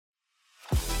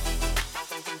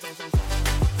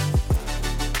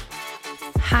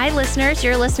Hi, listeners.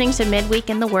 You're listening to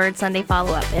Midweek in the Word Sunday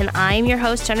Follow-Up, and I'm your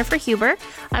host, Jennifer Huber.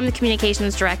 I'm the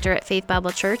Communications Director at Faith Bible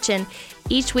Church, and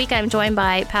each week I'm joined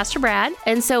by Pastor Brad.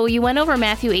 And so you went over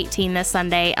Matthew 18 this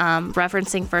Sunday,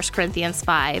 referencing 1 Corinthians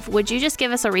 5. Would you just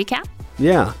give us a recap?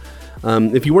 Yeah.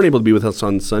 If you weren't able to be with us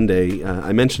on Sunday,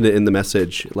 I mentioned it in the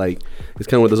message, like, it's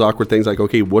kind of one of those awkward things, like,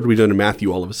 okay, what are we doing in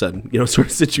Matthew all of a sudden, sort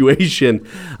of situation.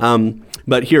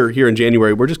 But here in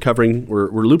January, we're just covering, we're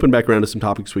looping back around to some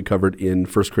topics we covered in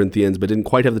 1 Corinthians, but didn't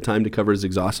quite have the time to cover as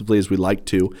exhaustively as we'd like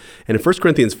to. And in 1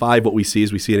 Corinthians 5, what we see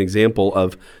an example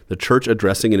of the church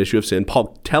addressing an issue of sin,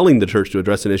 Paul telling the church to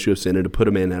address an issue of sin and to put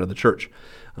a man out of the church.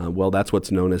 Well, that's what's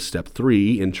known as step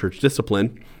 3 in church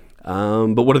discipline.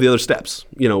 But what are the other steps?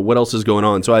 What else is going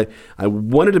on? So I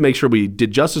wanted to make sure we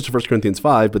did justice to 1 Corinthians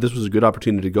 5, but this was a good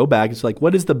opportunity to go back. It's like,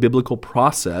 what is the biblical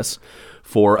process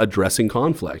for addressing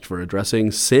conflict, for addressing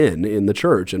sin in the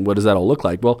church? And what does that all look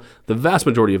like? Well, the vast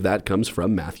majority of that comes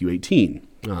from Matthew 18,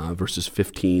 verses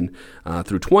 15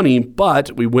 through 20,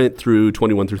 but we went through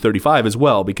 21 through 35 as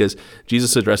well, because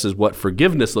Jesus addresses what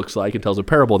forgiveness looks like and tells a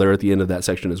parable there at the end of that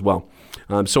section as well.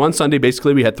 So on Sunday,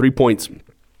 basically, we had 3 points.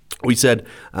 We said,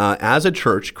 as a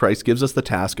church, Christ gives us the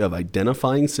task of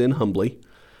identifying sin humbly,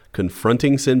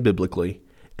 confronting sin biblically,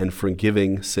 and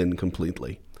forgiving sin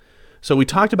completely. So we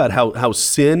talked about how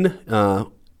sin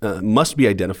must be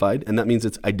identified, and that means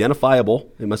it's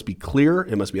identifiable. It must be clear.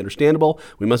 It must be understandable.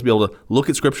 We must be able to look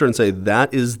at Scripture and say,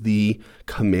 that is the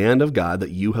command of God that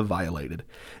you have violated.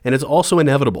 And it's also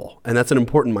inevitable, and that's an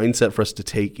important mindset for us to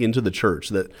take into the church,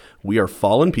 that we are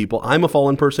fallen people. I'm a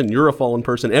fallen person. You're a fallen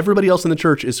person. Everybody else in the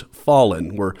church is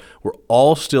fallen. We're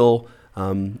all still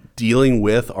dealing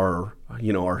with our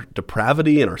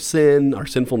depravity and our sin, our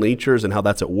sinful natures, and how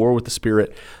that's at war with the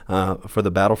Spirit for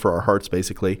the battle for our hearts,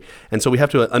 basically. And so we have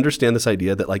to understand this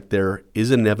idea that there is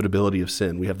an inevitability of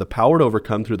sin. We have the power to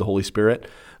overcome through the Holy Spirit,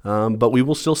 but we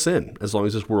will still sin as long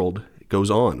as this world goes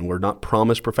on. We're not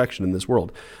promised perfection in this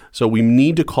world. So we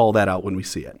need to call that out when we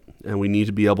see it. And we need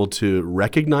to be able to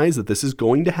recognize that this is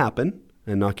going to happen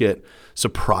and not get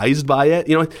surprised by it.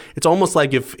 It's almost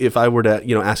like if I were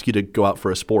to, ask you to go out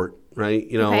for a sport, right?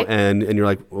 Okay. And you're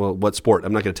like, well, what sport?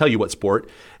 I'm not going to tell you what sport.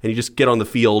 And you just get on the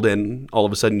field and all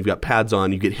of a sudden you've got pads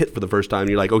on, you get hit for the first time and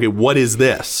you're like, okay, what is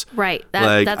this? Right.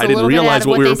 That's I didn't realize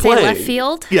what we were playing. Left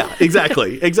field. Yeah,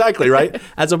 exactly, right?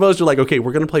 As opposed to okay,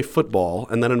 we're going to play football,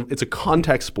 and then it's a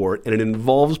contact sport and it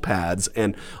involves pads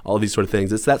and all of these sort of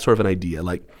things. It's that sort of an idea.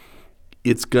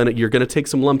 You're going to take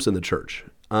some lumps in the church.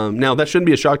 Now, that shouldn't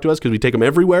be a shock to us because we take them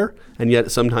everywhere, and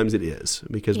yet sometimes it is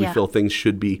because we feel things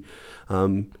should be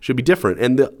different.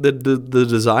 And the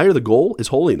desire, the goal is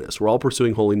holiness. We're all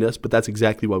pursuing holiness, but that's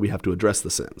exactly why we have to address the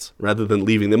sins rather than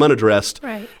leaving them unaddressed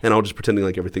and all just pretending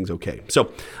like everything's okay.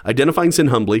 So identifying sin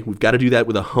humbly, we've got to do that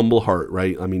with a humble heart,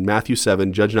 right? I mean, Matthew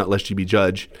 7, judge not lest you be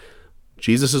judged.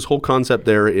 Jesus' whole concept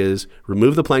there is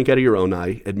remove the plank out of your own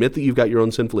eye, admit that you've got your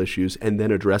own sinful issues, and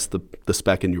then address the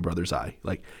speck in your brother's eye.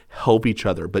 Help each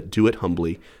other, but do it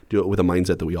humbly. Do it with a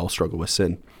mindset that we all struggle with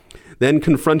sin. Then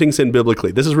confronting sin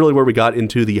biblically. This is really where we got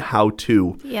into the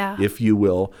how-to, if you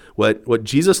will. What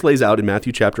Jesus lays out in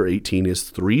Matthew chapter 18 is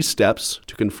 3 steps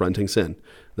to confronting sin.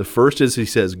 The first is, he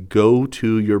says, go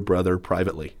to your brother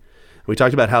privately. And we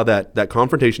talked about how that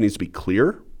confrontation needs to be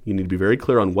clear. You need to be very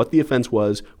clear on what the offense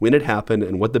was, when it happened,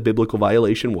 and what the biblical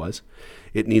violation was.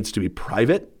 It needs to be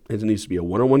private. It needs to be a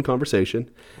one-on-one conversation,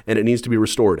 and it needs to be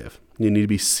restorative. You need to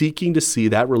be seeking to see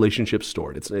that relationship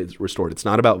restored. It's restored. It's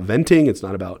not about venting. It's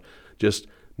not about just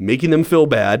making them feel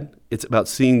bad. It's about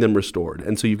seeing them restored.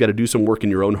 And so you've got to do some work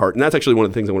in your own heart. And that's actually one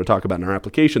of the things I want to talk about in our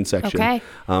application section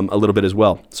a little bit as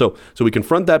well. So we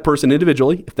confront that person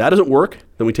individually. If that doesn't work,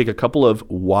 then we take a couple of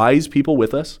wise people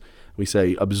with us. We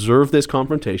say, observe this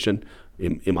confrontation.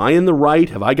 Am I in the right?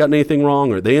 Have I gotten anything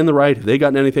wrong? Are they in the right? Have they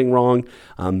gotten anything wrong?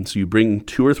 So you bring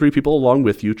 2 or 3 people along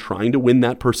with you trying to win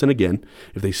that person again.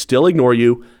 If they still ignore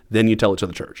you, then you tell it to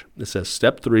the church. It says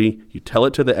step 3, you tell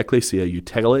it to the ecclesia, you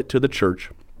tell it to the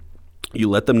church. You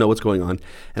let them know what's going on.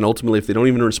 And ultimately, if they don't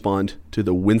even respond to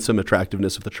the winsome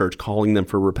attractiveness of the church, calling them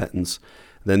for repentance,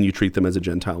 then you treat them as a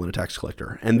Gentile and a tax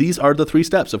collector. And these are the 3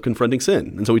 steps of confronting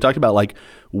sin. And so we talked about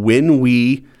when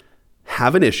we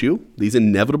have an issue, these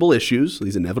inevitable issues,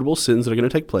 these inevitable sins that are going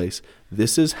to take place,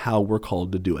 this is how we're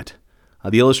called to do it.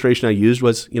 The illustration I used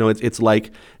was, it's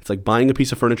like buying a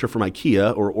piece of furniture from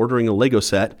IKEA or ordering a Lego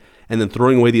set and then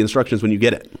throwing away the instructions when you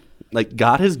get it.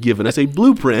 God has given us a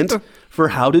blueprint for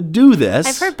how to do this.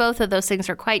 I've heard both of those things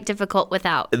are quite difficult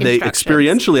without instructions.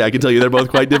 Experientially, I can tell you they're both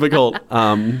quite difficult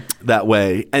that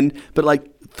way. But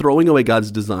throwing away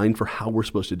God's design for how we're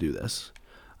supposed to do this.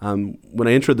 When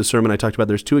I introed the sermon, I talked about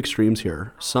there's two extremes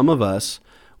here. Some of us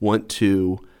want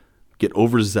to get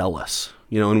overzealous,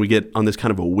 and we get on this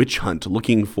kind of a witch hunt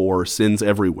looking for sins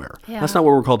everywhere. Yeah. That's not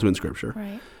what we're called to in Scripture.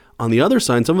 Right. On the other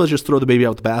side, some of us just throw the baby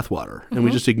out with the bathwater, and we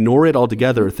just ignore it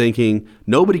altogether, thinking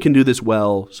nobody can do this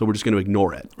well, so we're just going to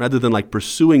ignore it, rather than like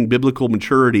pursuing biblical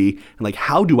maturity and like,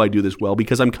 how do I do this well?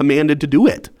 Because I'm commanded to do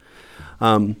it.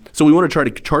 So we want to try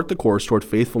to chart the course toward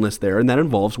faithfulness there, and that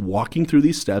involves walking through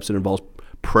these steps. It involves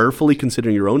prayerfully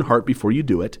considering your own heart before you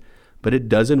do it, but it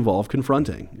does involve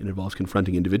confronting. It involves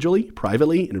confronting individually,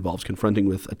 privately. It involves confronting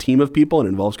with a team of people. And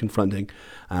it involves confronting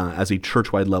as a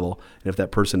church-wide level. And if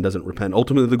that person doesn't repent,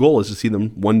 ultimately the goal is to see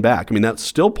them won back. I mean, that's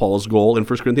still Paul's goal in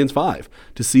 1 Corinthians 5,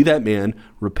 to see that man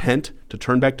repent, to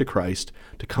turn back to Christ,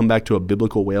 to come back to a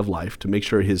biblical way of life, to make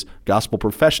sure his gospel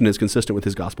profession is consistent with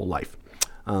his gospel life.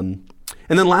 And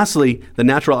then lastly, the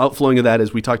natural outflowing of that,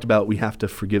 as we talked about, we have to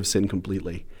forgive sin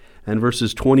completely. And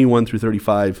verses 21 through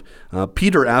 35,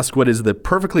 Peter asked what is the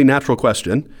perfectly natural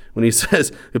question when he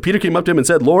says, Peter came up to him and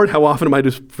said, Lord, how often am I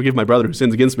to forgive my brother who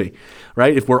sins against me?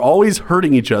 Right? If we're always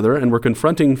hurting each other and we're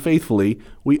confronting faithfully,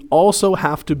 we also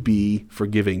have to be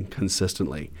forgiving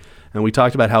consistently. And we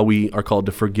talked about how we are called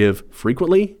to forgive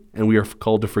frequently and we are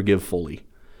called to forgive fully.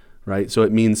 Right? So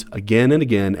it means again and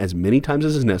again, as many times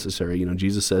as is necessary.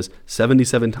 Jesus says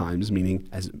 77 times, meaning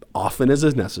as often as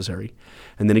is necessary.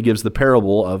 And then he gives the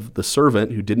parable of the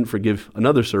servant who didn't forgive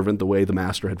another servant the way the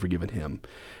master had forgiven him.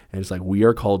 And it's like, we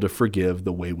are called to forgive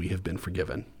the way we have been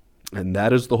forgiven. And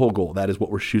that is the whole goal. That is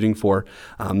what we're shooting for.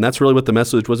 That's really what the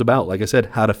message was about. Like I said,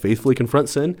 how to faithfully confront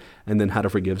sin and then how to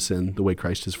forgive sin the way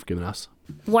Christ has forgiven us.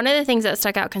 One of the things that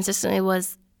stuck out consistently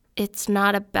was, it's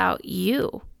not about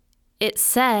you. It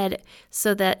said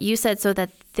so that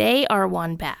they are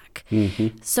won back.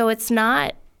 Mm-hmm. So it's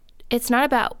not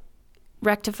about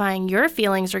rectifying your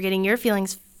feelings or getting your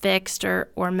feelings fixed or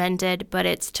mended, but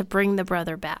it's to bring the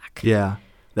brother back. Yeah.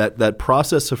 That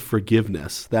process of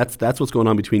forgiveness, that's what's going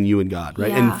on between you and God, right?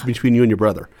 Yeah. And between you and your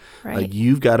brother. Right. Like,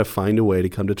 you've got to find a way to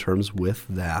come to terms with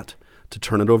that, to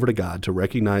turn it over to God, to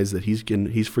recognize that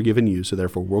He's forgiven you, so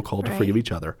therefore we're called to forgive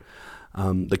each other.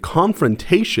 The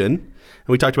confrontation, and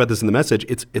we talked about this in the message,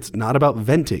 it's not about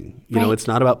venting. It's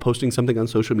not about posting something on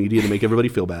social media to make everybody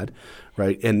feel bad,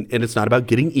 right? And it's not about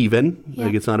getting even. Yeah.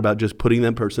 Like, it's not about just putting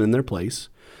that person in their place.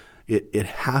 It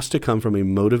has to come from a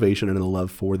motivation and a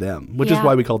love for them, which is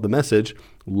why we called the message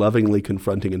Lovingly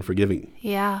Confronting and Forgiving.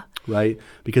 Yeah. Right?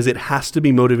 Because it has to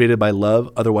be motivated by love,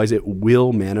 otherwise it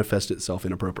will manifest itself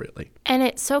inappropriately. And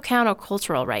it's so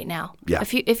countercultural right now. Yeah.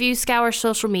 If you scour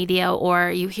social media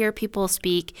or you hear people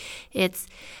speak, it's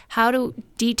how to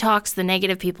detox the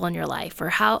negative people in your life, or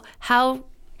how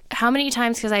many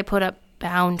times because I put up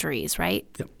boundaries, right?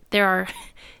 Yep. There are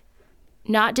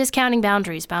not discounting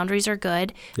boundaries. Boundaries are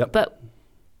good. Yep. But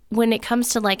when it comes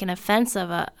to like an offense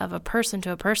of a person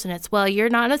to a person, it's, well, you're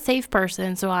not a safe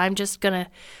person, so I'm just going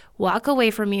to walk away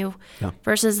from you,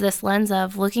 versus this lens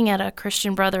of looking at a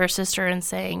Christian brother or sister and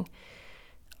saying,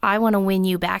 I want to win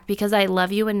you back because I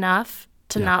love you enough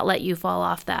to not let you fall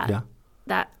off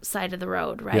that side of the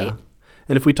road, right? Yeah.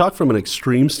 And if we talk from an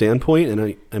extreme standpoint,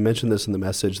 and I mentioned this in the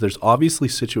message, there's obviously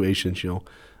situations,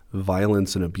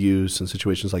 violence and abuse and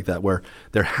situations like that where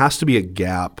there has to be a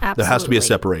gap. Absolutely. There has to be a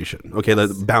separation. Okay,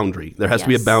 the boundary. There has to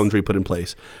be a boundary put in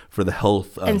place for the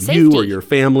health of and you safety. or your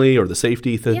family or the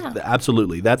safety.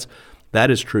 Absolutely. That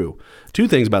is true. Two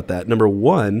things about that. Number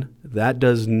one, that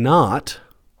does not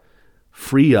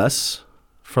free us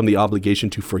from the obligation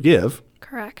to forgive.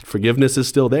 Correct. Forgiveness is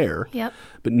still there. Yep.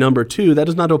 But number two, that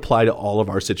does not apply to all of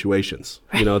our situations.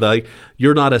 Right.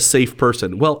 You're not a safe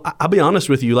person. Well, I'll be honest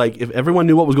with you. Like, if everyone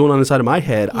knew what was going on inside of my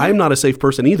head, I'm not a safe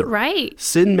person either. Right.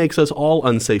 Sin makes us all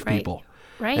unsafe people.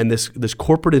 Right. And this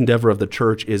corporate endeavor of the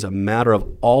church is a matter of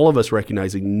all of us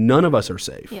recognizing none of us are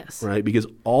safe. Yes. Right? Because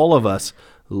all of us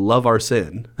love our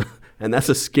sin. And that's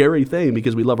a scary thing,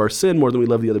 because we love our sin more than we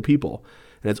love the other people.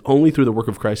 And it's only through the work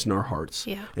of Christ in our hearts,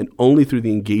 and only through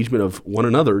the engagement of one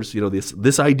another's,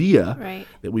 this idea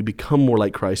that we become more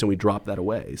like Christ and we drop that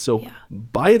away. So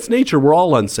by its nature, we're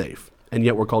all unsafe, and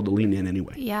yet we're called to lean in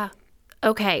anyway. Yeah.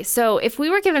 Okay, so if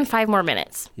we were given 5 more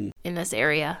minutes in this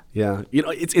area. Yeah.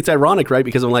 It's ironic, right?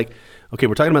 Because I'm like, okay,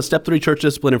 we're talking about step 3 church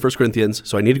discipline in 1 Corinthians,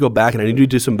 so I need to go back and I need to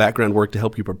do some background work to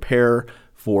help you prepare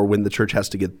for when the church has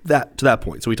to get to that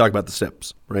point. So we talk about the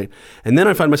steps, right? And then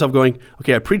I find myself going,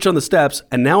 okay, I preached on the steps,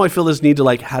 and now I feel this need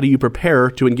to how do you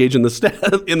prepare to engage in the steps?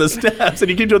 And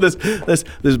you keep doing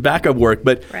this backup work.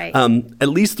 But at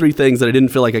least 3 things that I didn't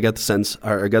feel like I got the sense,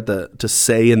 or I got to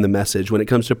say in the message when it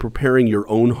comes to preparing your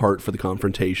own heart for the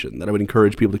confrontation that I would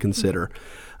encourage people to consider.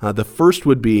 The first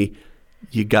would be,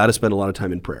 you got to spend a lot of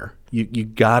time in prayer. You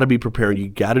got to be prepared. You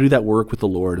got to do that work with the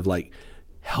Lord of like,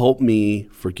 help me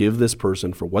forgive this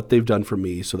person for what they've done for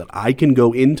me so that I can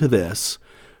go into this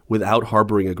without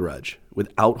harboring a grudge,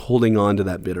 without holding on to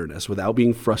that bitterness, without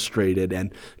being frustrated.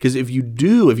 And because if you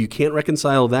can't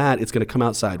reconcile that, it's going to come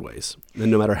out sideways. And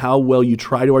no matter how well you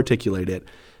try to articulate it,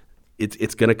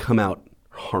 it's going to come out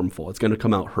harmful. It's going to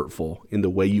come out hurtful in the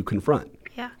way you confront.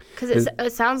 Yeah, because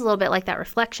it sounds a little bit like that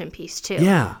reflection piece too.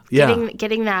 Yeah.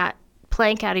 Getting that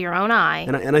plank out of your own eye.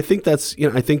 And I think that's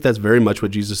very much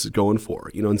what Jesus is going for.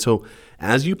 And so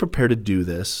as you prepare to do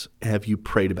this, have you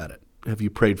prayed about it? Have you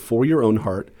prayed for your own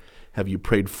heart? Have you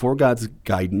prayed for God's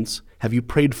guidance? Have you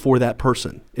prayed for that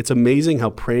person? It's amazing how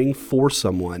praying for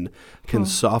someone can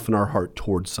soften our heart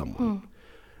towards someone.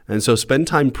 And so spend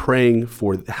time praying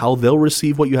for how they'll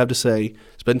receive what you have to say.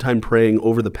 Spend time praying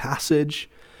over the passage.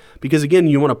 Because again,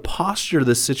 you want to posture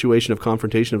this situation of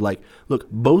confrontation of like,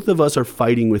 look, both of us are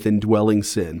fighting with indwelling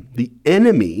sin. The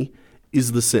enemy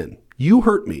is the sin. You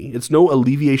hurt me. It's no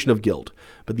alleviation of guilt.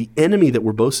 But the enemy that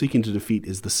we're both seeking to defeat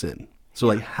is the sin. So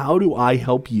like, how do I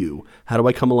help you? How do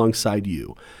I come alongside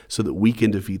you so that we can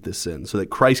defeat this sin, so that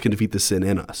Christ can defeat the sin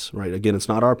in us, right? Again, it's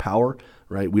not our power,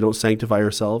 right? We don't sanctify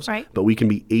ourselves, right, but we can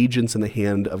be agents in the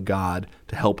hand of God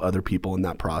to help other people in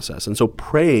that process. And so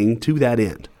praying to that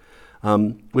end,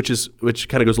 which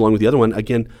kind of goes along with the other one.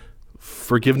 Again,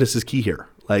 forgiveness is key here.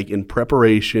 Like in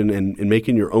preparation and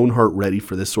making your own heart ready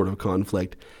for this sort of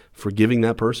conflict, forgiving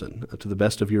that person to the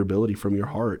best of your ability from your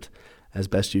heart as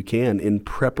best you can in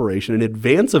preparation in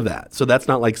advance of that. So that's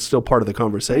not like still part of the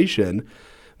conversation,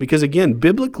 because again,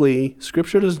 biblically,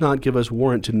 Scripture does not give us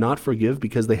warrant to not forgive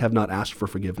because they have not asked for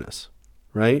forgiveness,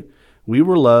 right? We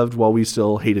were loved while we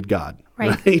still hated God,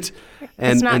 right?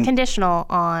 And it's not conditional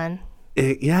on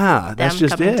that's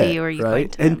just coming it, to you or you right? going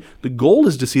to And them. the goal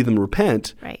is to see them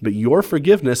repent, right, but your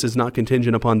forgiveness is not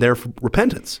contingent upon their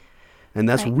repentance. And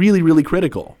that's right, really, really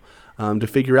critical. To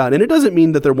figure out. And it doesn't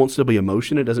mean that there won't still be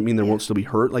emotion. It doesn't mean there won't still be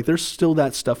hurt. Like there's still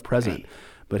that stuff present. Right.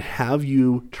 But have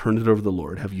you turned it over to the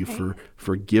Lord? Have you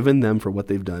forgiven them for what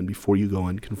they've done before you go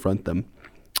and confront them?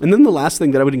 And then the last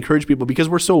thing that I would encourage people, because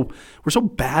we're so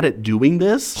bad at doing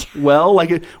this, well,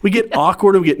 like we get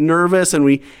awkward and we get nervous and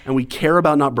we care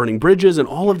about not burning bridges and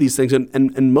all of these things.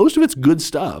 And most of it's good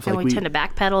stuff. And like we tend to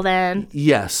backpedal then.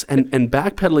 Yes. And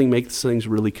backpedaling makes things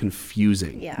really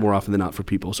confusing more often than not for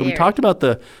people. So we talked about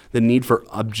the need for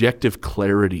objective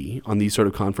clarity on these sort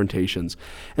of confrontations.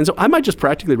 And so I might just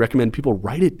practically recommend people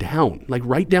write it down. Like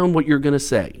write down what you're going to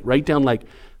say. Write down like,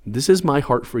 this is my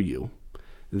heart for you.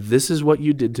 This is what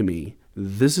you did to me.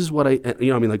 This is what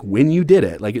like when you did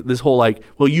it, like this whole like,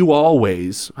 well, you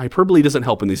always, hyperbole doesn't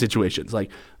help in these situations. Like,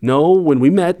 no, when we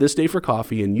met this day for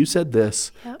coffee and you said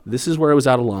this, this is where I was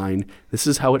out of line. This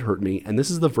is how it hurt me. And this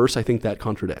is the verse I think that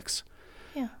contradicts.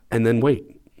 Yeah. And then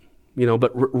wait,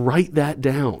 but write that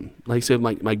down. Like say,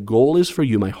 my goal is for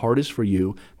you. My heart is for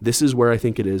you. This is where I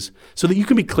think it is, so that you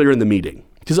can be clear in the meeting.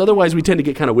 Because otherwise we tend to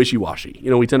get kind of wishy-washy.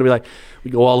 We tend to be like, we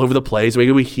go all over the place.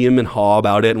 Maybe we hem and haw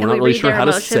about it, and we're not really sure how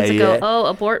to say it. Oh,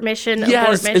 abort mission, yes,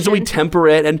 abort mission. And so we temper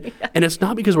it. And it's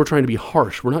not because we're trying to be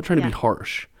harsh. We're not trying to be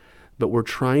harsh. But we're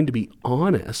trying to be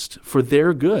honest for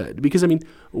their good. Because,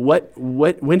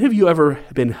 when have you ever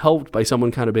been helped by someone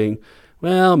kind of being,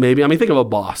 well, maybe, think of a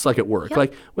boss like at work. Yep.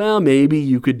 Like, well, maybe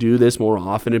you could do this more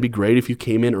often. It'd be great if you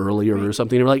came in earlier or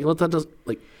something. And you're like, well, that doesn't,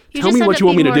 like, tell me what you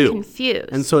want me to do. Confused.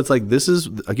 And so it's like, this is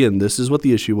what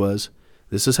the issue was.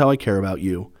 This is how I care about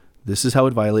you. This is how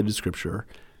it violated Scripture.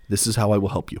 This is how I will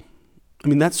help you.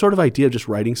 That sort of idea of just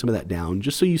writing some of that down,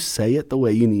 just so you say it the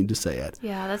way you need to say it.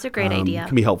 Yeah, that's a great idea.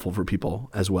 Can be helpful for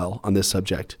people as well on this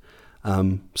subject.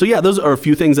 Those are a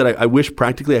few things that I wish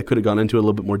practically I could have gone into a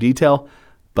little bit more detail,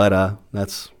 but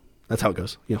that's how it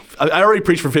goes. I already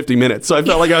preached for 50 minutes, so I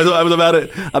felt like I was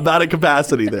about at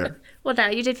capacity there. Well, now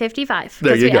you did 55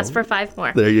 there because you we go. asked for 5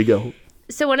 more. There you go.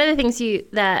 So one of the things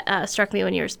that struck me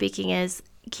when you were speaking is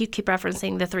you keep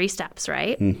referencing the 3 steps,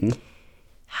 right? Mm-hmm.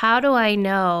 How do I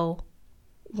know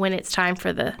when it's time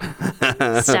for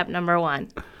the step number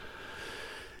 1?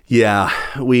 Yeah,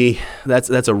 that's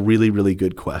a really, really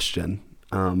good question.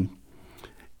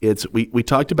 We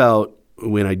talked about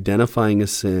when identifying a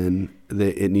sin,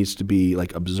 that it needs to be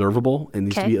like observable. It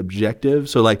needs to be objective.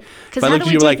 So like, because how do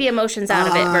we take the emotions out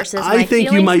of it versus I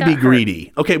think you might be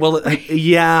greedy. Okay, well,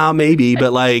 yeah, maybe,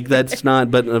 but like that's not.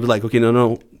 But I was like, okay,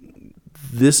 no.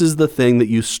 This is the thing that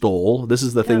you stole. This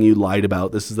is the thing you lied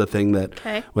about. This is the thing that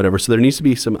whatever. So there needs to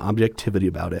be some objectivity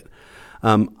about it.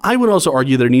 I would also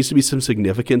argue there needs to be some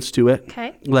significance to it.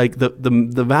 Okay. Like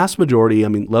the vast majority,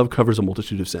 love covers a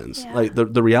multitude of sins. Yeah. Like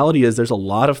the reality is there's a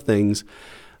lot of things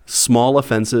small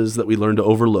offenses that we learn to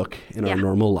overlook in Yeah. our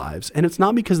normal lives. And it's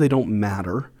not because they don't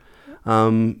matter,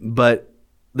 but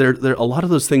there a lot of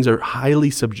those things are highly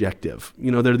subjective.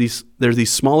 There's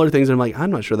these smaller things that I'm like,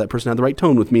 I'm not sure that person had the right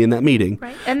tone with me in that meeting.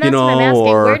 Right. And that's what I'm asking.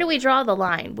 Where do we draw the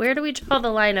line? Where do we draw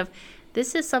the line of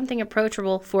this is something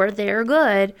approachable for their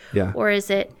good? Yeah. Or is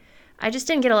it, I just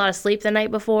didn't get a lot of sleep the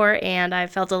night before and I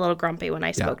felt a little grumpy when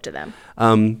I spoke to them?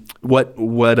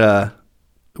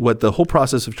 What the whole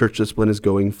process of church discipline is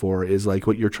going for is like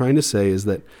what you're trying to say is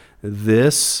that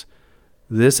this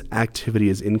activity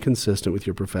is inconsistent with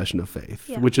your profession of faith,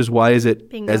 which is why as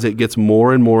it gets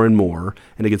more and more and more,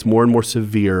 and it gets more and more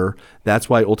severe, that's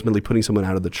why ultimately putting someone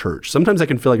out of the church. Sometimes that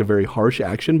can feel like a very harsh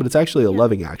action, but it's actually a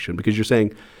loving action because you're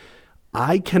saying,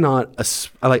 I cannot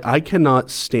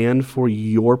stand for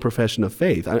your profession of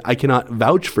faith. I cannot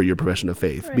vouch for your profession of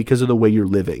faith because of the way you're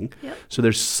living. Yep. So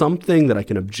there's something that I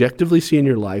can objectively see in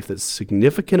your life that's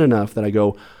significant enough that I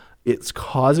go, it's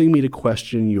causing me to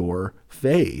question your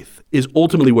faith is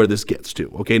ultimately where this gets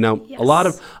to. Okay, now a lot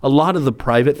of the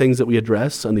private things that we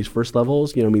address on these first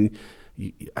levels,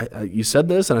 you said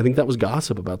this, and I think that was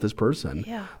gossip about this person.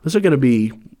 Yeah. Those are going to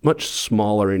be much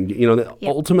smaller, and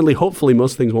ultimately, hopefully,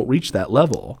 most things won't reach that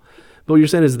level. But what you're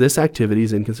saying is this activity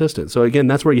is inconsistent. So again,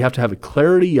 that's where you have to have a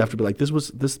clarity. You have to be like,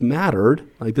 this mattered.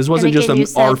 Like this wasn't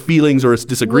just our feelings or a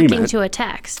disagreement. Looking to a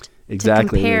text.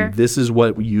 Exactly. And this is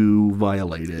what you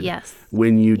violated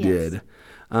when you did.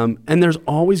 And there's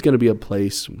always going to be a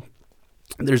place.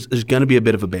 There's going to be a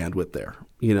bit of a bandwidth there,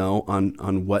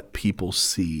 on what people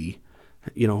see.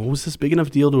 Was this big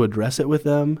enough deal to address it with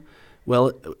them?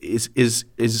 Well, is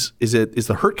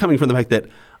the hurt coming from the fact that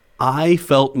I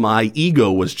felt my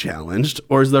ego was challenged,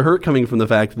 or is the hurt coming from the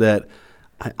fact that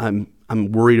I'm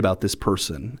worried about this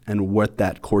person and what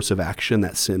that course of action,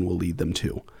 that sin will lead them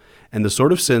to? And the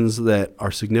sort of sins that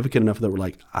are significant enough that we're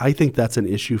like, I think that's an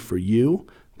issue for you,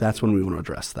 that's when we want to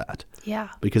address that. Yeah.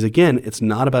 Because again, it's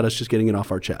not about us just getting it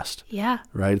off our chest. Yeah.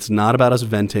 Right? It's not about us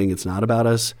venting. It's not about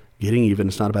us getting even.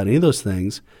 It's not about any of those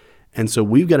things. And so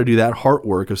we've got to do that heart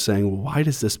work of saying, well, why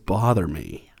does this bother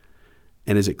me?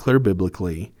 And is it clear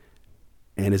biblically?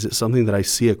 And is it something that I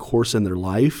see a course in their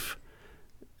life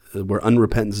where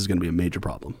unrepentance is going to be a major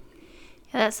problem?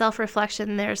 Yeah, that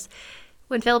self-reflection.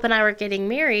 When Philip and I were getting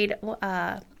married,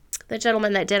 the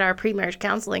gentleman that did our pre-marriage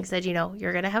counseling said,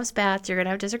 you're going to have spats, you're going to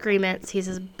have disagreements. He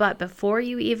says, but before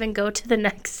you even go to the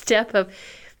next step of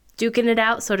duking it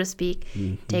out, so to speak,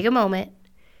 take a moment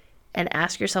and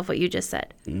ask yourself what you just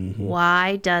said. Mm-hmm.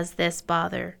 Why does this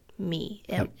bother me?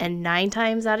 And 9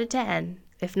 times out of 10,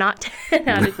 if not 10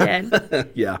 out of 10,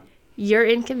 you're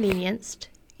inconvenienced,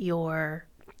 you're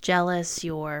jealous,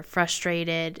 you're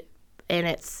frustrated, and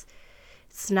it's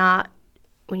not,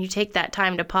 when you take that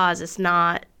time to pause, it's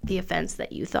not the offense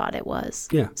that you thought it was.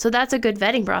 Yeah. So that's a good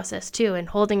vetting process too, and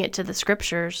holding it to the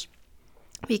scriptures,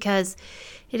 because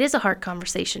it is a hard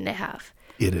conversation to have.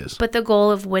 It is. But the goal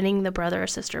of winning the brother or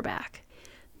sister back.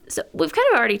 So we've kind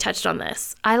of already touched on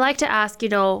this. I like to ask,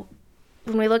 when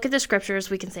we look at the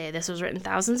scriptures, we can say this was written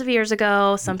thousands of years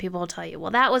ago. Some people will tell you, well,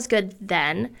 that was good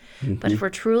then. Mm-hmm. But if we're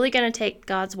truly going to take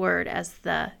God's word as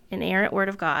the inerrant word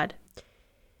of God,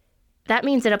 that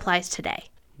means it applies today.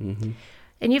 Mm-hmm.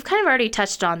 And you've kind of already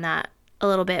touched on that a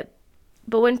little bit.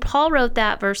 But when Paul wrote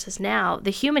that versus now, the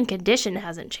human condition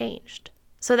hasn't changed.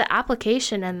 So the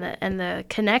application and the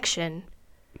connection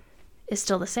is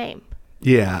still the same.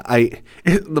 Yeah,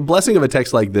 the blessing of a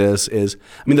text like this is,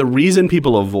 the reason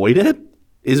people avoid it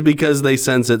is because they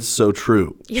sense it's so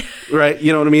true, right?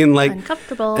 You know what I mean? Like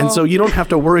uncomfortable. And so you don't have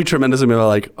to worry tremendously about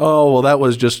like, oh, well, that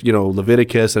was just,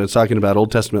 Leviticus and it's talking about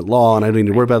Old Testament law and I don't need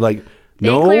to worry about They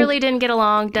clearly didn't get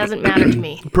along. Doesn't matter to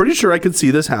me. Pretty sure I could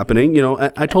see this happening.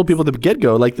 I told people at the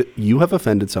get-go, you have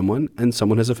offended someone and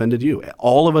someone has offended you.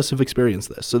 All of us have experienced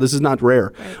this. So this is not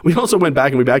rare. Right. We also went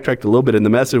back and we backtracked a little bit in the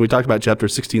message. We talked about chapter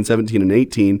 16, 17, and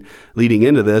 18 leading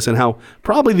into this and how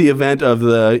probably the event of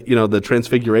the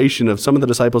transfiguration of some of the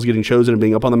disciples getting chosen and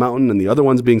being up on the mountain and the other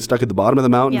ones being stuck at the bottom of the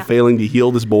mountain, failing to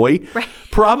heal this boy. Right.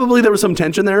 Probably there was some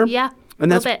tension there. Yeah.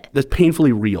 And that's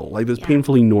painfully real. That's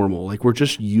painfully normal. We're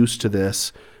just used to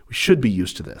this. We should be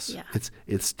used to this. Yeah.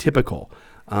 It's typical.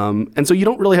 And so you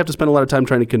don't really have to spend a lot of time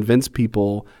trying to convince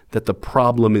people that the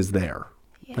problem is there.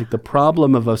 Yeah. The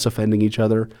problem of us offending each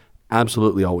other,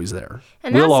 absolutely always there.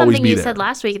 And that's something you said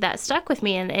last week that stuck with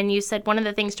me. And you said one of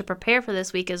the things to prepare for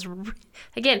this week is,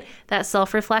 again, that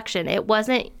self-reflection. It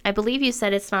wasn't, I believe you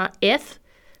said it's not if,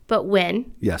 but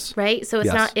when. Yes. Right? So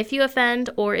it's not if you offend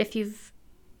or if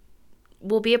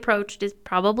will be approached, is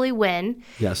probably when.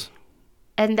 Yes.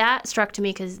 And that struck to me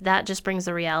because that just brings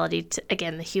the reality to,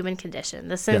 again, the human condition,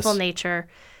 the sinful nature.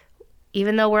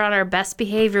 even though we're on our best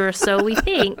behavior, or so we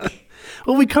think.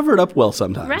 Well, we cover it up well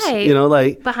sometimes. Right. You know,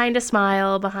 like behind a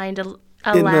smile, behind a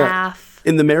laugh.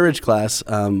 In the marriage class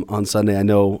on Sunday, I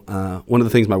know one of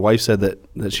the things my wife said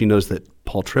that she knows that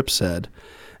Paul Tripp said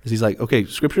is he's like, okay,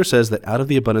 Scripture says that out of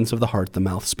the abundance of the heart, the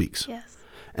mouth speaks. Yes.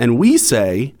 And we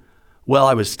say, well,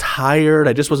 I was tired.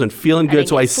 I just wasn't feeling good.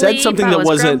 So I said something that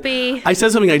wasn't, grumpy. I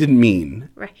said something I didn't mean.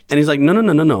 Right. And he's like,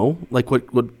 no. Like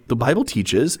what the Bible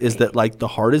teaches is that like the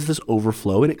heart is this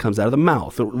overflow and it comes out of the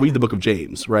mouth. Read the book of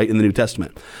James, right, in the New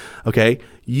Testament. Okay.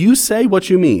 You say what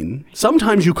you mean.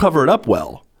 Sometimes you cover it up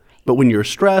well. But when you're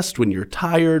stressed, when you're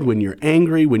tired, when you're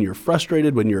angry, when you're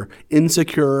frustrated, when you're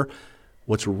insecure,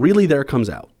 what's really there comes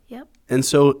out. Yep. And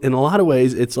so in a lot of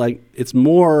ways, it's like, it's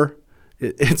more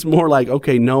like,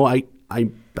 okay, no, I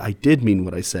did mean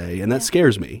what I say. And that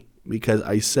scares me because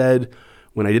I said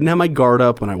when I didn't have my guard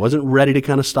up, when I wasn't ready to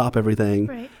kind of stop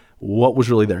everything, what was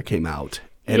really there came out.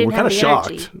 And we're kind of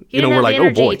shocked. You know, we're like,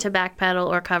 oh boy. to backpedal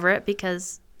or cover it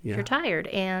because you're tired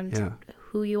and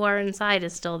who you are inside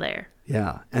is still there.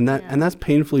 Yeah. And that's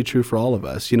painfully true for all of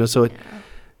us. You know, so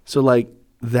like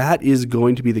that is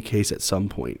going to be the case at some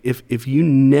point. If you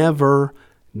never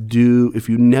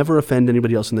offend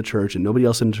anybody else in the church and nobody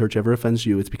else in the church ever offends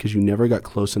you, it's because you never got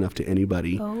close enough to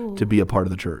anybody to be a part of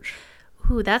the church.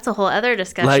 Ooh, that's a whole other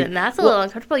discussion. That's a little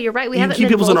uncomfortable. You're right. We haven't keep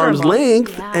been people at arm's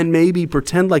length Yeah. and maybe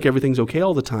pretend like everything's okay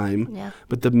all the time. Yeah.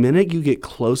 But the minute you get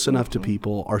close enough to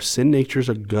people, our sin natures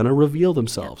are going to reveal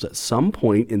themselves at some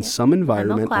point in some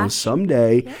environment on some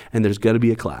day, and there's going to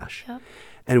be a clash. Yep.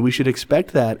 And we should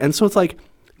expect that. And so it's like,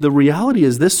 the reality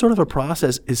is this sort of a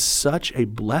process is such a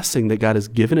blessing that God has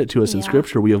given it to us in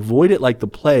Scripture. We avoid it like the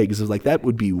plagues. It's like, that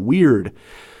would be weird.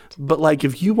 But like,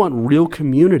 if you want real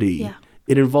community,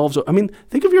 it involves, I mean,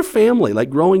 think of your family, like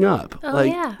growing up.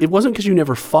 It wasn't because you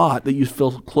never fought that you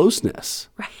felt closeness.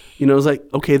 Right. You know, it's like,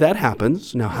 okay, that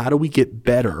happens. Now, how do we get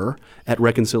better at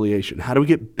reconciliation? How do we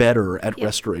get better at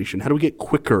restoration? How do we get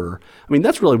quicker? I mean,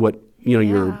 that's really what,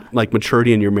 your like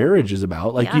maturity in your marriage is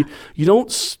about. Like you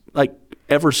don't like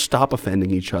ever stop offending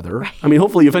each other. Right. I mean,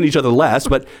 hopefully you offend each other less,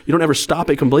 but you don't ever stop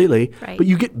it completely. Right. But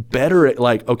you get better at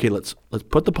like, okay, let's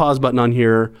put the pause button on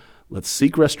here. Let's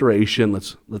seek restoration.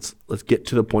 Let's get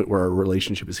to the point where our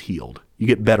relationship is healed. You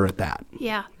get better at that.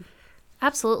 Yeah,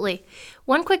 absolutely.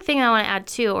 One quick thing I want to add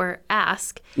too, or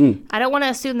ask, I don't want to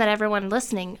assume that everyone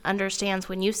listening understands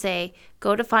when you say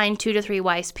go to find 2 to 3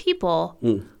 wise people,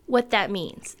 what that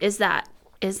means. Is that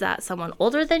someone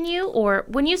older than you? Or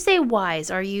when you say wise,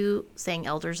 are you saying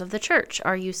elders of the church?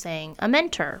 Are you saying a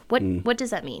mentor? What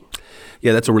does that mean?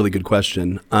 Yeah, that's a really good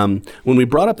question. When we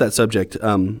brought up that subject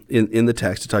in the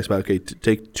text, it talks about, okay, to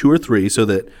take 2 or 3 so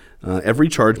that every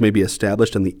charge may be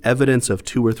established on the evidence of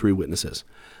 2 or 3 witnesses.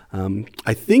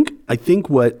 I think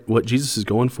what Jesus is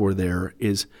going for there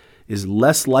is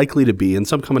less likely to be, and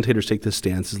some commentators take this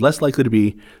stance, is less likely to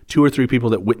be 2 or 3 people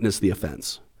that witness the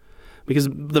offense. Because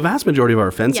the vast majority of our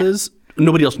offenses,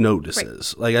 nobody else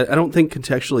notices. Right. Like, I don't think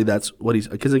contextually that's what he's,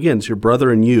 because again, it's your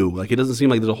brother and you. Like, it doesn't seem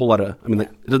like there's a whole lot of, I mean, like,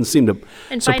 it doesn't seem to support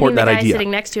that idea. And finding the guy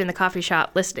sitting next to you in the coffee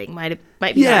shop listening might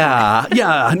be Yeah.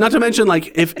 Not to mention,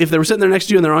 like, if they were sitting there next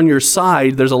to you and they're on your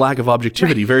side, there's a lack of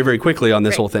objectivity very, very quickly on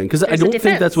this whole thing. Because I don't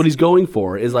think that's what he's going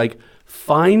for, is like,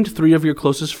 find 3 of your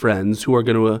closest friends who are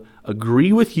going to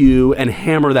agree with you and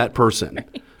hammer that person.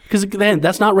 Because then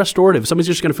that's not restorative. Somebody's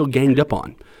just going to feel ganged up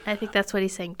on. I think that's what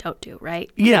he's saying don't do, right?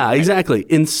 Yeah, exactly.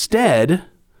 Instead,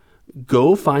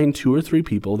 go find 2 or 3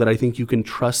 people that I think you can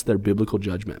trust their biblical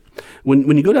judgment.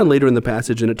 When you go down later in the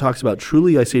passage and it talks about,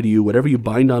 truly I say to you, whatever you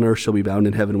bind on earth shall be bound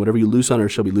in heaven, whatever you loose on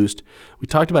earth shall be loosed. We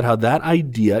talked about how that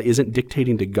idea isn't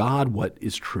dictating to God what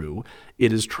is true.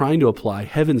 It is trying to apply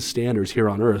heaven's standards here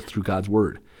on earth through God's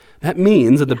word. That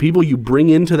means that the people you bring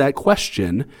into that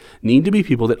question need to be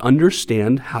people that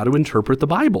understand how to interpret the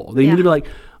Bible. They need to be like,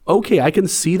 okay, I can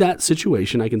see that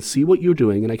situation, I can see what you're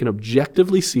doing, and I can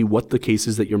objectively see what the case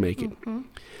is that you're making. Mm-hmm.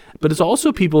 But it's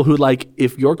also people who, like,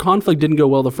 if your conflict didn't go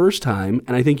well the first time,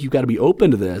 and I think you've got to be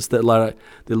open to this, that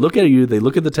they look at you, they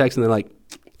look at the text, and they're like,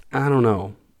 I don't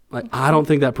know. Like, I don't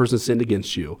think that person sinned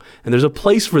against you. And there's a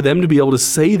place for them to be able to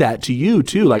say that to you,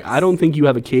 too. Like, I don't think you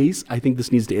have a case. I think this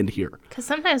needs to end here. Because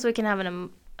sometimes we can have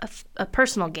a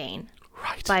personal gain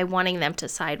by wanting them to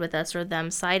side with us or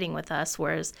them siding with us,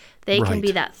 whereas they can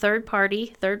be that third,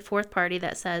 fourth party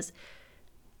that says,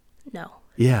 no.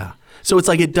 Yeah. So it's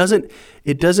like it doesn't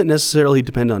necessarily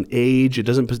depend on age. It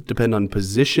doesn't depend on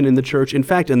position in the church. In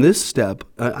fact, in this step,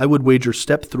 I would wager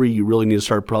step 3, you really need to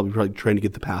start probably trying to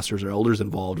get the pastors or elders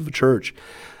involved of the church.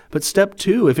 But step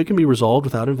 2, if it can be resolved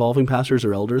without involving pastors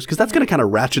or elders, because that's going to kind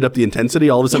of ratchet up the intensity.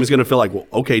 All of a sudden, he's going to feel like, well,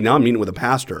 okay, now I'm meeting with a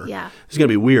pastor. Yeah. It's going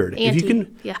to be weird. The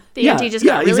ante just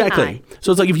got really exactly. high.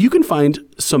 So it's like if you can find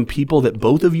some people that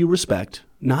both of you respect,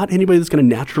 not anybody that's going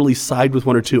to naturally side with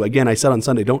one or two. Again, I said on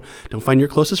Sunday, don't find your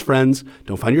closest friends.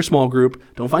 Don't find your small group.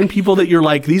 Don't find people that you're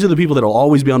like, these are the people that will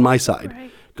always be on my side.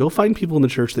 Right. Go find people in the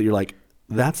church that you're like,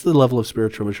 that's the level of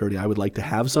spiritual maturity I would like to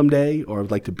have someday, or I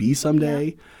would like to be someday.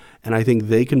 Yeah. And I think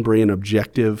they can bring an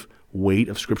objective weight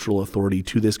of scriptural authority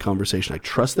to this conversation. I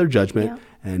trust their judgment,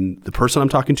 and the person I'm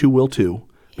talking to will too,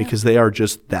 because they are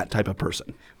just that type of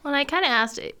person. Well, and I kind of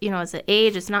asked, as an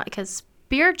age, it's not because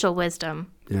spiritual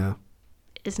wisdom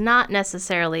is not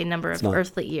necessarily a number of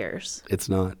earthly years. It's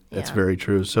not. That's very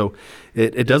true. So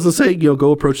it doesn't say,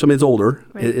 go approach somebody that's older.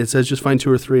 Right. It says just find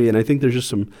 2 or 3. And I think there's just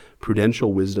some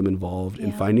prudential wisdom involved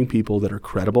in finding people that are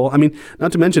credible. I mean,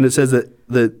 not to mention it says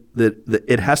that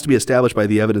it has to be established by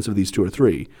the evidence of these 2 or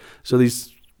 3. So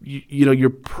these, you're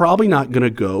probably not going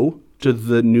to go to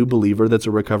the new believer that's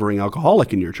a recovering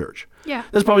alcoholic in your church. Yeah.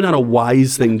 That's probably not a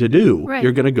wise thing to do. Right.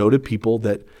 You're going to go to people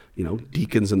that,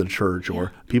 deacons in the church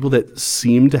or people that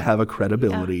seem to have a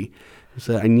credibility.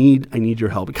 So I need your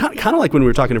help. Kind of like when we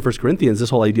were talking in 1 Corinthians,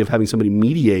 this whole idea of having somebody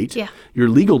mediate your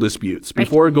legal disputes.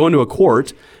 Before going to a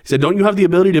court, he said, don't you have the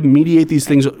ability to mediate these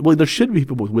things? Well, there should be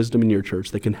people with wisdom in your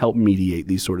church that can help mediate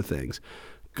these sort of things.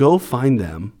 Go find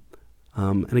them.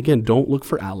 And again, don't look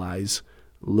for allies.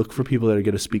 Look for people that are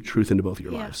going to speak truth into both of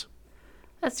your lives.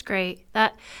 That's great.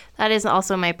 That is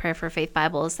also my prayer for Faith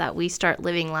Bible, is that we start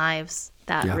living lives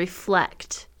that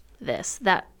reflect this,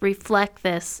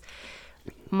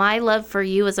 My love for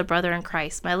you as a brother in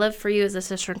Christ, my love for you as a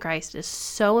sister in Christ is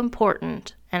so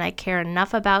important, and I care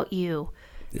enough about you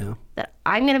that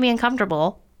I'm going to be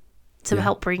uncomfortable to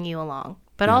help bring you along,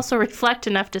 but also reflect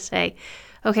enough to say,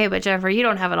 okay, but Jennifer, you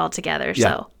don't have it all together,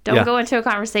 so don't go into a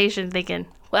conversation thinking,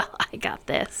 well, I got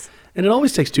this. And it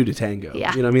always takes 2 to tango.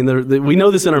 Yeah. We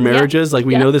know this in our marriages. Like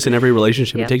we know this in every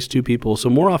relationship. It takes 2 people. So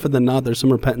more often than not, there's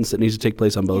some repentance that needs to take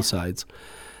place on both sides.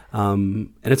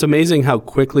 And it's amazing how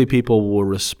quickly people will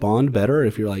respond better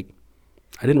if you're like,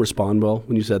 I didn't respond well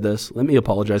when you said this. Let me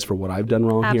apologize for what I've done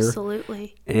wrong here.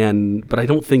 Absolutely. But I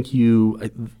don't think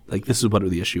this is what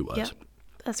the issue was. Yep.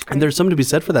 That's great. And there's something to be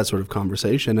said for that sort of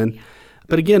conversation.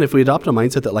 But again, if we adopt a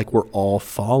mindset that like we're all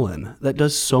fallen, that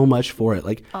does so much for it.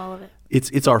 Like all of it.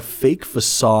 It's our fake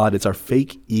facade, it's our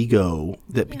fake ego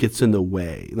that gets in the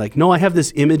way. Like, no, I have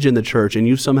this image in the church and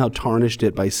you've somehow tarnished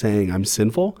it by saying I'm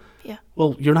sinful. Yeah.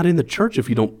 Well, you're not in the church if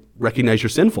you don't recognize you're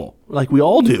sinful. Like we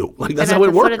all do. Like that's how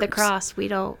it works. At the foot of the cross, we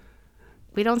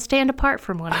don't stand apart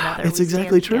from one another. It's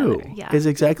exactly true. Together. Yeah. It's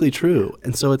exactly true.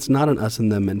 And so it's not an us and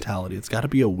them mentality. It's got to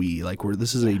be a we. Like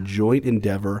this is a joint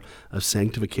endeavor of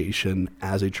sanctification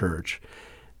as a church.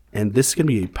 And this is going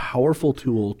to be a powerful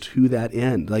tool to that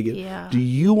end. Like, do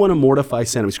you want to mortify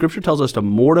sin? I mean, Scripture tells us to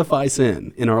mortify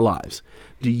sin in our lives.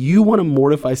 Do you want to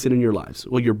mortify sin in your lives?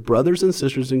 Well, your brothers and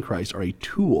sisters in Christ are a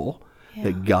tool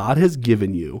that God has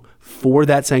given you for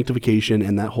that sanctification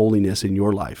and that holiness in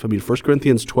your life. I mean, 1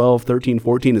 Corinthians 12, 13,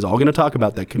 14 is all going to talk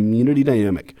about that community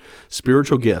dynamic,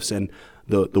 spiritual gifts, and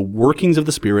the workings of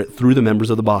the Spirit through the members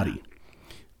of the body.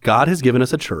 God has given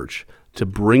us a church to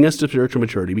bring us to spiritual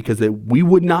maturity because that we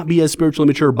would not be as spiritually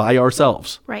mature by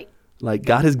ourselves. Right. Like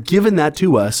God has given that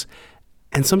to us,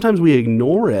 and sometimes we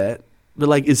ignore it. But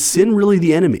like, is sin really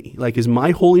the enemy? Like, is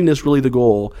my holiness really the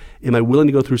goal? Am I willing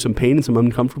to go through some pain and some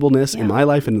uncomfortableness in my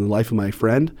life and in the life of my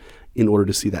friend in order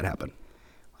to see that happen?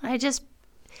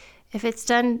 If it's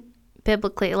done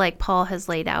biblically, like Paul has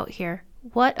laid out here,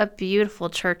 what a beautiful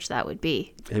church that would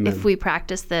be. Amen. If we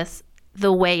practice this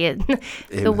the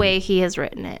way he has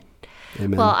written it.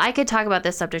 Amen. Well, I could talk about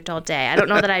this subject all day. I don't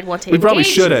know that I'd want to we engage. Probably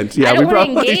shouldn't. Yeah, I don't want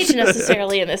to engage shouldn't.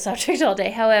 necessarily in this subject all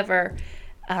day. However,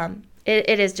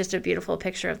 it is just a beautiful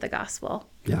picture of the gospel.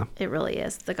 Yeah. It really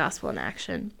is. The gospel in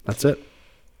action. That's it.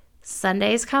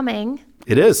 Sunday's coming.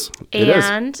 It is.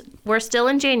 And we're still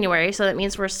in January, so that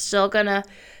means we're still going to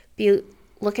be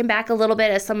looking back a little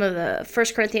bit at some of the 1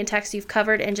 Corinthian texts you've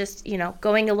covered and just,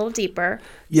 going a little deeper.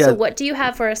 Yeah. So what do you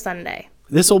have for a Sunday?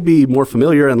 This will be more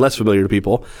familiar and less familiar to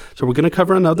people. So we're going to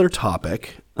cover another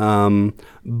topic,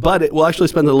 but we'll actually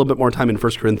spend a little bit more time in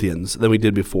 1 Corinthians than we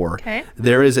did before. Okay.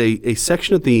 There is a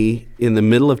section in the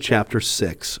middle of chapter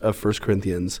 6 of 1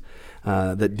 Corinthians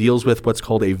that deals with what's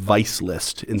called a vice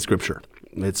list in Scripture.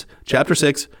 It's chapter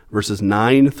 6, verses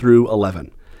 9 through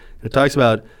 11. It talks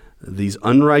about these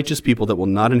unrighteous people that will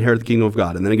not inherit the kingdom of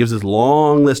God. And then it gives this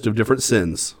long list of different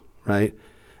sins, right?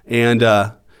 And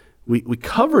we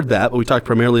covered that, but we talked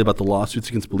primarily about the lawsuits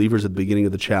against believers at the beginning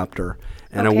of the chapter.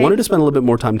 And Okay. I wanted to spend a little bit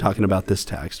more time talking about this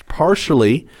text,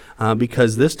 partially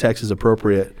because this text is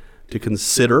appropriate to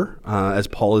consider as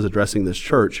Paul is addressing this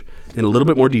church in a little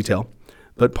bit more detail,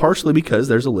 but partially because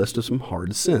there's a list of some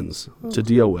hard sins to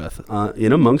deal with.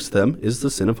 In amongst them is the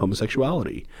sin of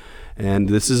homosexuality. And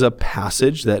this is a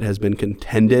passage that has been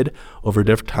contended over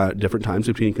different times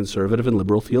between conservative and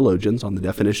liberal theologians on the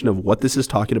definition of what this is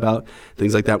talking about,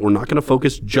 things like that. We're not going to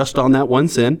focus just on that one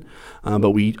sin,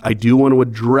 but I do want to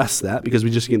address that because we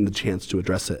just didn't get the chance to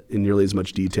address it in nearly as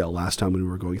much detail last time when we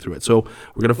were going through it. So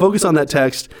we're going to focus on that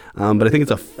text, but I think it's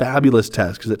a fabulous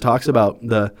text because it talks about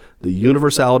the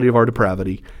universality of our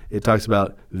depravity. It talks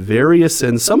about various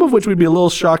sins, some of which we'd be a little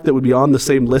shocked that would be on the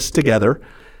same list together.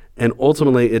 And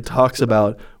ultimately, it talks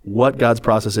about what God's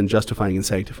process in justifying and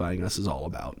sanctifying us is all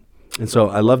about. And so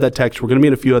I love that text. We're going to be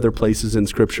in a few other places in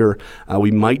Scripture.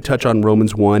 We might touch on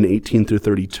Romans 1, 18 through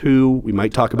 32. We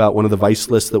might talk about one of the vice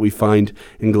lists that we find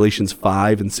in Galatians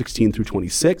 5 and 16 through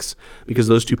 26, because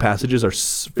those two passages are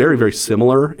very, very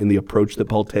similar in the approach that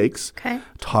Paul takes,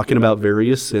 talking about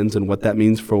various sins and what that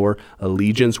means for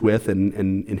allegiance with and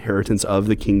inheritance of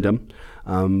the kingdom.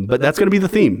 But that's going to be the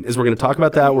theme, is we're going to talk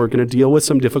about that. We're going to deal with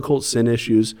some difficult sin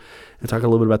issues and talk a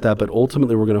little bit about that. But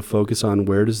ultimately, we're going to focus on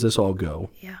where does this all go?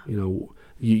 Yeah. You know,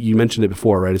 you mentioned it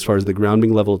before, right, as far as the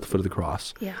grounding level at the foot of the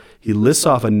cross. Yeah. He lists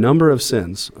off a number of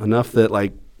sins, enough that,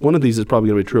 like, one of these is probably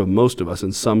going to be true of most of us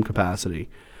in some capacity.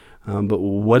 But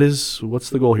what's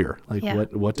the goal here? Like,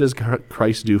 what does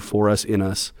Christ do for us, in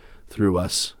us, through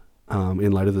us,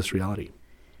 in light of this reality?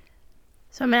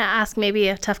 So I'm going to ask maybe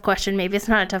a tough question. Maybe it's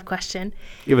not a tough question.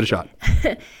 Give it a shot.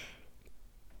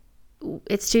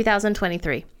 It's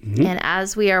 2023. Mm-hmm. And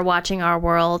as we are watching our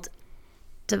world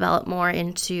develop more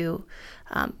into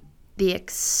the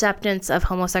acceptance of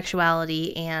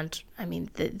homosexuality and, I mean,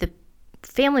 the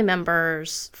family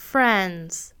members,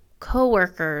 friends,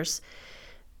 coworkers,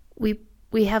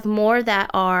 we have more that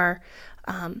are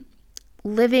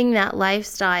living that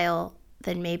lifestyle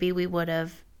than maybe we would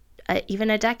have even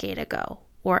a decade ago,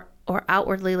 or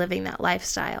outwardly living that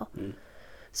lifestyle.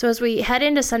 So as we head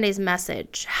into Sunday's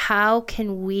message, how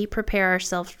can we prepare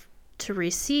ourselves to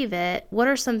receive it? What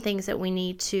are some things that we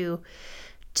need to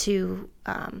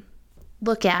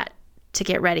look at to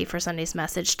get ready for Sunday's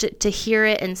message, to hear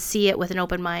it and see it with an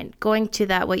open mind? Going to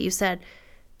that, what you said,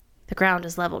 the ground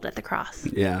is leveled at the cross.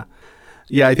 Yeah.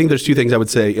 Yeah, I think there's two things I would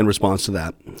say in response to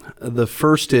that. The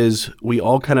first is we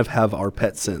all kind of have our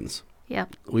pet sins.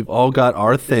 Yep. We've all got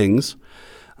our things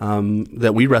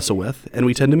that we wrestle with, and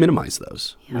we tend to minimize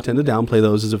those. Yep. We tend to downplay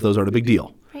those as if those aren't a big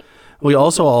deal. Right. We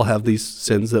also all have these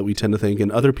sins that we tend to think in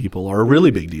other people are a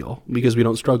really big deal because we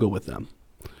don't struggle with them.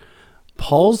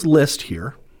 Paul's list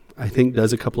here, I think,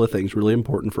 does a couple of things really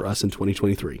important for us in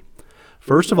 2023.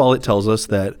 First of all, it tells us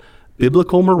that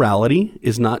biblical morality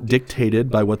is not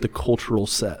dictated by what the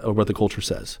culture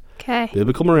says. Okay.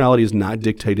 Biblical morality is not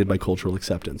dictated by cultural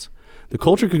acceptance. The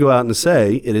culture could go out and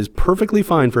say it is perfectly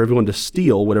fine for everyone to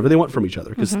steal whatever they want from each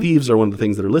other, because thieves are one of the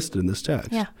things that are listed in this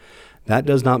text. Yeah. That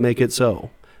does not make it so.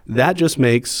 That just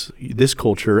makes this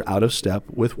culture out of step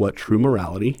with what true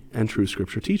morality and true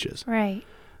Scripture teaches. Right.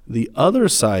 The other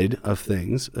side of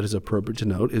things that is appropriate to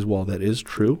note is, while that is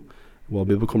true, while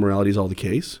biblical morality is all the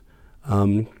case,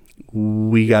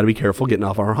 we got to be careful getting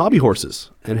off our hobby horses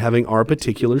and having our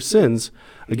particular sins.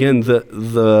 Again,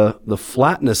 the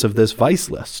flatness of this vice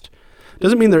list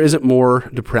doesn't mean there isn't more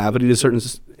depravity to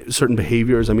certain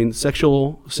behaviors. I mean,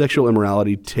 sexual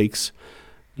immorality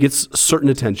gets certain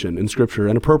attention in Scripture,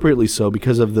 and appropriately so,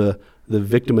 because of the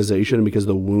victimization and because of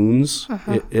the wounds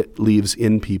it leaves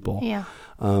in people. Yeah.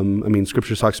 I mean,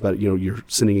 Scripture talks about, you're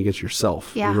sinning against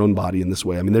yourself, Yeah. your own body in this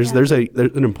way. I mean, there's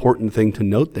an important thing to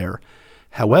note there.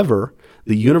 However,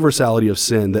 the universality of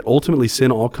sin, that ultimately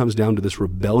sin all comes down to this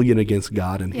rebellion against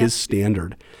God and His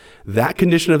standard. That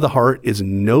condition of the heart is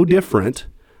no different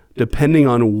depending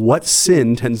on what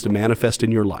sin tends to manifest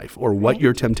in your life or what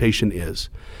your temptation is.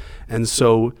 And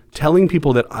so telling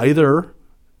people that either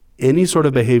any sort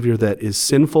of behavior that is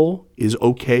sinful is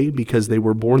okay because they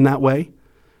were born that way.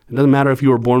 It doesn't matter if you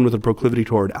were born with a proclivity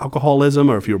toward alcoholism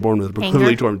or if you were born with a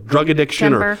proclivity toward drug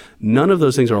addiction, or none of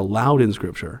those things are allowed in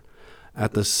Scripture.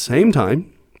 At the same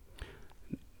time,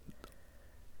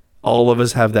 all of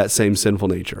us have that same sinful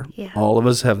nature. Yeah. All of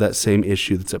us have that same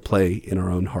issue that's at play in our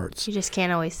own hearts. You just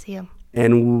can't always see them.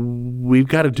 And we've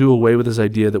got to do away with this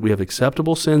idea that we have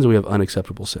acceptable sins and we have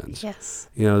unacceptable sins. Yes.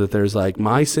 That there's like,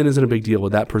 my sin isn't a big deal,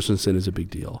 but that person's sin is a big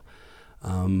deal.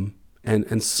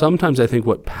 And sometimes I think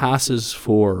what passes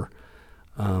for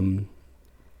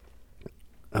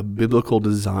a biblical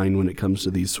design when it comes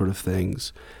to these sort of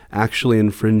things actually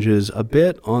infringes a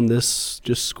bit on this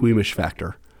just squeamish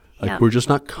factor. We're just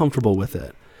not comfortable with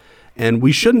it. And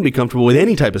we shouldn't be comfortable with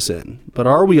any type of sin. But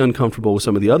are we uncomfortable with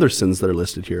some of the other sins that are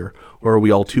listed here? Or are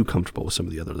we all too comfortable with some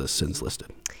of the other sins listed?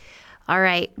 All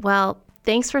right. Well,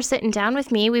 thanks for sitting down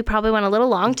with me. We probably went a little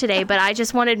long today, but I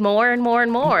just wanted more and more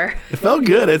and more. It felt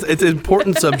good. It's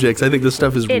important subjects. I think this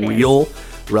stuff is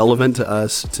relevant to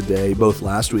us today, both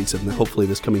last week's and hopefully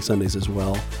this coming Sundays as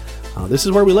well. This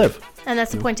is where we live. And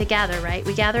that's the point to gather, right?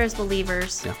 We gather as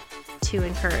believers to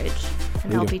encourage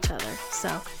and help each other. So,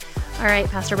 all right,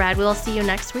 Pastor Brad, we'll see you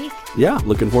next week. Yeah,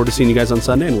 looking forward to seeing you guys on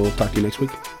Sunday, and we'll talk to you next week.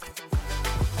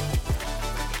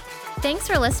 Thanks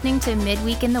for listening to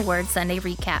Midweek in the Word Sunday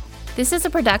Recap. This is a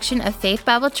production of Faith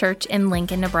Bible Church in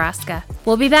Lincoln, Nebraska.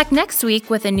 We'll be back next week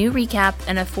with a new recap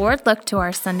and a forward look to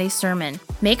our Sunday sermon.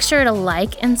 Make sure to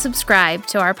like and subscribe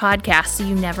to our podcast so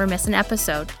you never miss an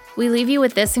episode. We leave you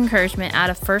with this encouragement out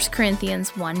of 1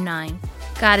 Corinthians 1:9.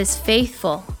 God is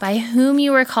faithful, by whom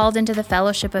you were called into the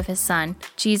fellowship of His Son,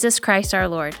 Jesus Christ our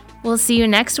Lord. We'll see you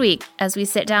next week as we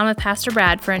sit down with Pastor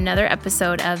Brad for another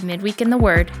episode of Midweek in the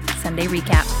Word Sunday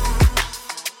Recap.